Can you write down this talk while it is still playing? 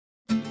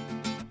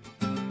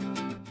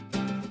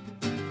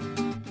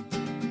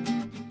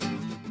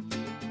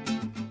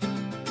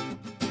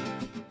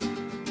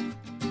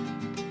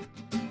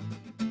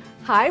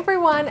Hi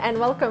everyone, and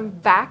welcome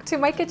back to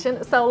my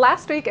kitchen. So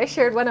last week I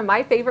shared one of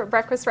my favorite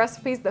breakfast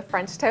recipes, the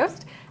French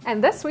toast,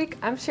 and this week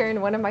I'm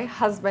sharing one of my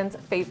husband's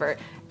favorite.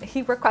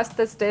 He requests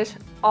this dish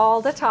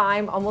all the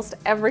time, almost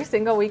every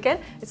single weekend.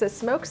 It's a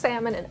smoked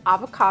salmon and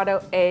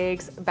avocado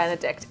eggs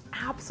Benedict.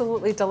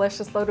 Absolutely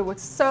delicious, loaded with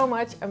so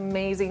much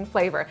amazing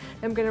flavor.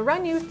 I'm going to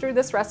run you through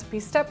this recipe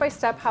step by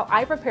step, how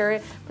I prepare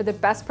it for the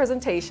best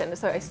presentation.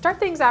 So I start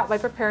things out by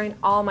preparing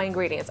all my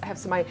ingredients. I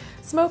have my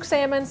smoked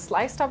salmon,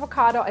 sliced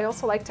avocado. I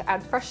also like to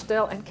add fresh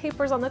dill and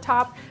capers on the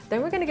top.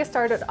 Then we're going to get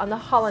started on the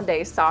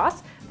Hollandaise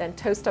sauce, then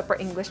toast up our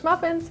English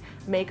muffins,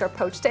 make our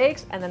poached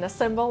eggs, and then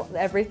assemble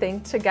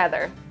everything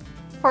together.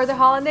 For the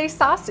Hollandaise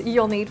sauce,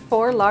 you'll need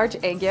 4 large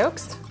egg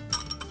yolks,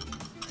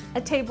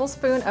 a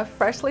tablespoon of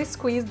freshly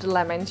squeezed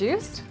lemon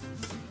juice,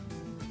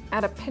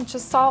 add a pinch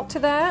of salt to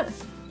that,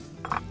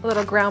 a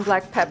little ground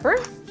black pepper,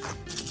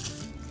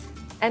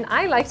 and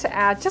I like to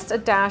add just a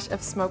dash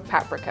of smoked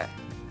paprika.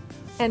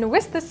 And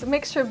whisk this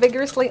mixture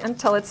vigorously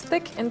until it's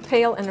thick and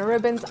pale and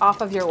ribbons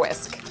off of your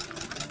whisk.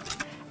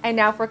 And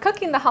now for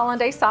cooking the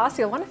Hollandaise sauce,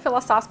 you'll want to fill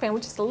a saucepan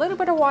with just a little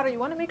bit of water. You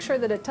want to make sure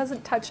that it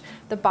doesn't touch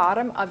the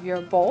bottom of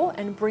your bowl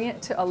and bring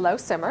it to a low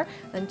simmer.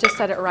 Then just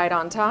set it right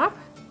on top.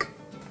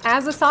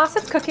 As the sauce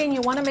is cooking, you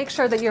want to make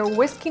sure that you're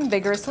whisking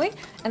vigorously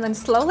and then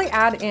slowly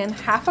add in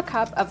 ½ a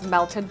cup of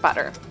melted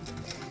butter.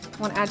 You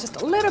want to add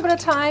just a little bit of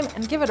time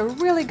and give it a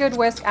really good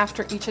whisk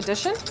after each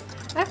addition.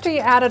 After you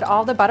added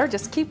all the butter,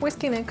 just keep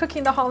whisking and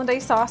cooking the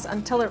Hollandaise sauce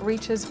until it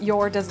reaches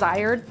your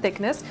desired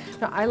thickness.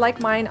 Now, I like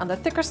mine on the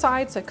thicker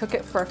side, so I cook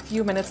it for a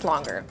few minutes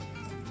longer.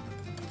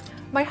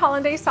 My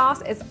Hollandaise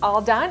sauce is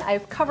all done.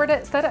 I've covered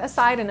it, set it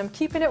aside, and I'm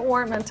keeping it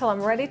warm until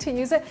I'm ready to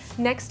use it.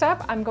 Next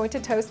up, I'm going to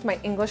toast my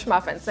English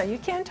muffins. Now, you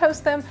can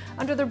toast them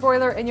under the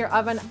broiler in your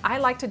oven. I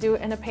like to do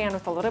it in a pan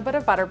with a little bit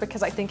of butter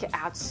because I think it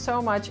adds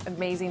so much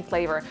amazing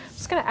flavor. I'm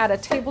just gonna add a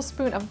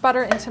tablespoon of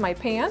butter into my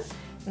pan.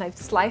 And I've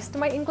sliced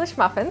my English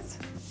muffins.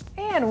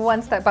 And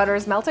once that butter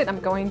is melted, I'm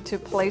going to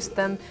place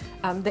them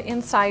the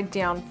inside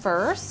down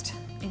first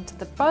into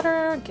the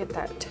butter, get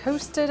that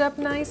toasted up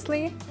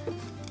nicely,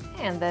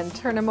 and then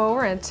turn them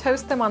over and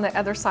toast them on the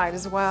other side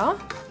as well.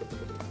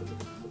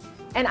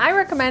 And I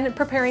recommend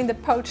preparing the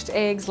poached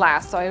eggs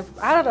last. So I've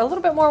added a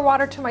little bit more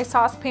water to my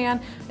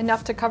saucepan,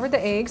 enough to cover the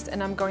eggs,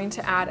 and I'm going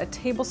to add a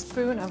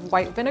tablespoon of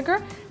white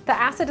vinegar. The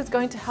acid is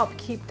going to help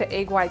keep the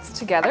egg whites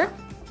together.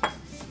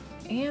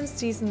 And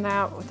season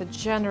that with a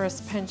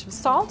generous pinch of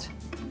salt.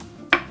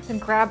 Then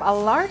grab a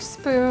large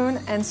spoon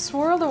and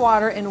swirl the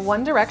water in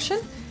one direction.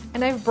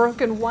 And I've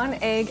broken 1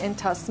 egg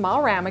into a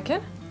small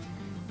ramekin.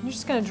 You're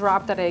just going to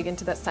drop that egg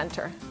into the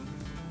center.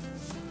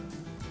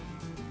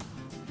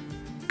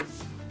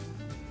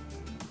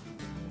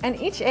 And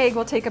each egg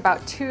will take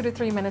about 2 to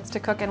 3 minutes to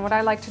cook. And what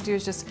I like to do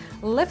is just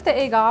lift the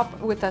egg up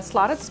with a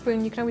slotted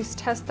spoon. You can always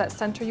test that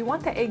center. You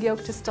want the egg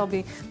yolk to still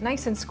be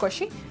nice and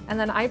squishy. And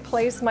then I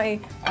place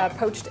my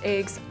poached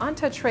eggs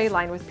onto a tray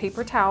lined with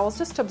paper towels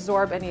just to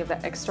absorb any of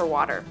the extra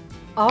water.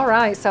 All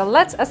right, so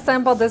let's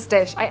assemble this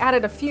dish. I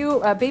added a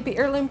few baby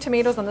heirloom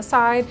tomatoes on the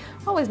side.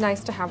 Always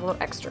nice to have a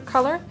little extra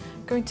color.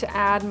 I'm going to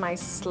add my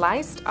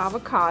sliced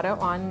avocado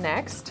on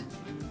next.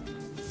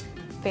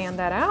 Fan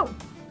that out.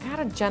 Add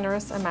a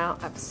generous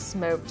amount of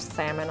smoked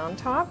salmon on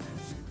top.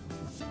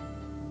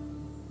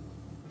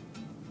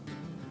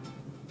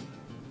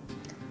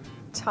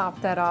 Top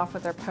that off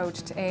with our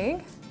poached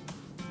egg.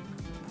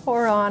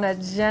 Pour on a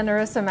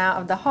generous amount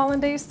of the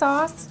Hollandaise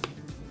sauce.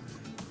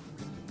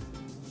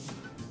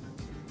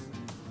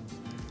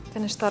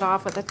 Finish that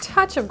off with a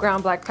touch of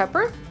ground black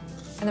pepper.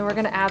 And then we're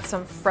going to add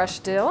some fresh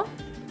dill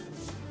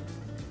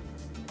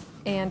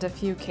and a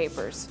few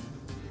capers.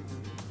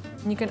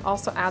 And you can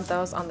also add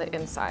those on the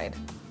inside.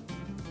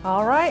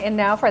 All right, and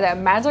now for that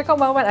magical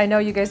moment I know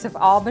you guys have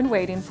all been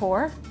waiting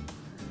for.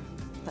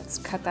 Let's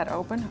cut that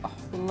open. Oh,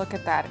 look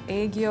at that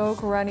egg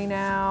yolk running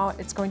out.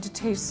 It's going to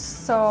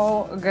taste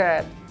so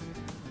good.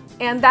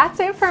 And that's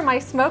it for my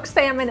smoked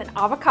salmon and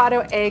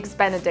avocado eggs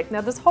Benedict.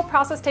 Now this whole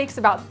process takes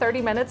about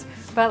 30 minutes,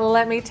 but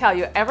let me tell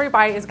you, every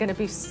bite is gonna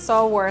be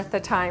so worth the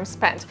time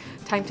spent.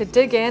 Time to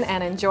dig in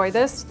and enjoy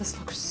this. This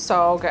looks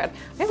so good.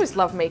 I always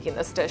love making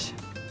this dish.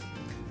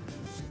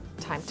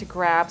 Time to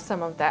grab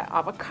some of that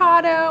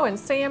avocado and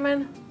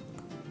salmon.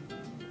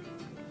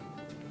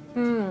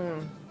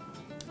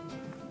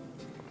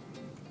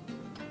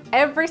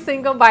 Every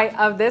single bite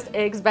of this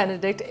eggs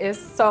Benedict is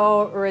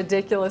so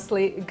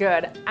ridiculously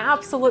good.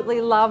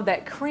 Absolutely love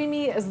that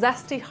creamy,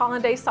 zesty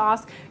Hollandaise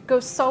sauce.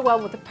 Goes so well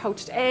with the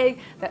poached egg,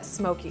 that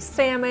smoky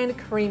salmon,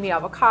 creamy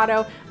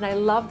avocado, and I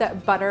love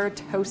that butter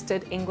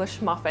toasted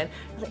English muffin. It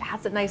really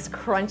adds a nice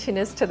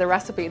crunchiness to the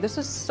recipe. This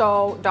is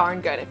so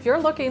darn good. If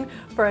you're looking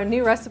for a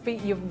new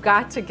recipe, you've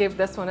got to give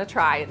this one a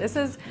try. This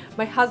is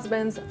my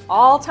husband's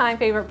all-time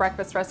favorite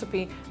breakfast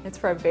recipe. It's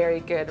for a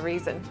very good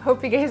reason.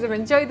 Hope you guys have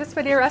enjoyed this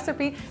video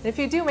recipe. And if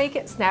you do make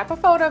it, snap a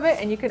photo of it,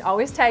 and you can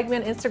always tag me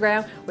on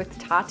Instagram with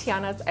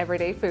Tatyana's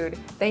Everyday Food.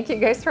 Thank you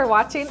guys for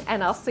watching,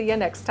 and I'll see you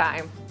next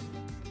time.